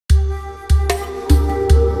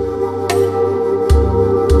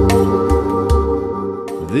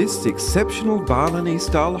This exceptional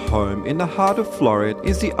Balinese-style home in the heart of Floreat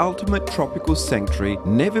is the ultimate tropical sanctuary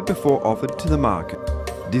never before offered to the market.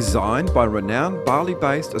 Designed by renowned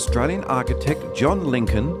Bali-based Australian architect John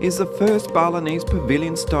Lincoln, is the first Balinese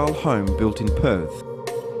pavilion-style home built in Perth.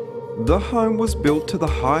 The home was built to the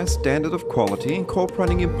highest standard of quality,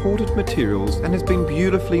 incorporating imported materials, and has been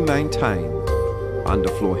beautifully maintained.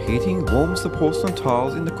 Underfloor heating warms the porcelain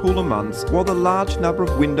tiles in the cooler months, while the large number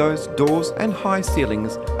of windows, doors and high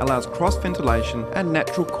ceilings allows cross-ventilation and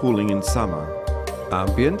natural cooling in summer.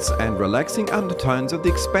 Ambience and relaxing undertones of the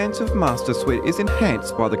expansive master suite is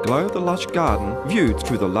enhanced by the glow of the Lush garden viewed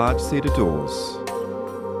through the large cedar doors.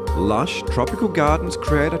 Lush tropical gardens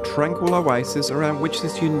create a tranquil oasis around which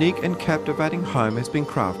this unique and captivating home has been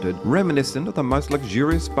crafted, reminiscent of the most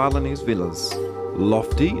luxurious Balinese villas.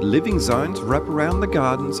 Lofty living zones wrap around the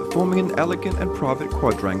gardens, forming an elegant and private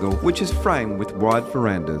quadrangle which is framed with wide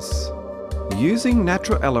verandahs. Using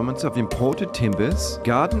natural elements of imported timbers,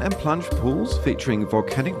 garden and plunge pools featuring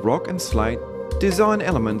volcanic rock and slate, design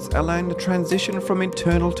elements allowing the transition from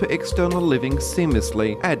internal to external living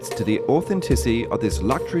seamlessly adds to the authenticity of this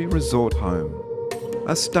luxury resort home.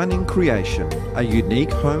 A stunning creation, a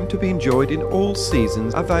unique home to be enjoyed in all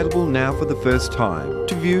seasons, available now for the first time.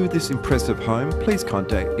 To view this impressive home, please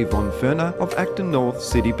contact Yvonne Furner of Acton North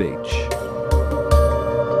City Beach.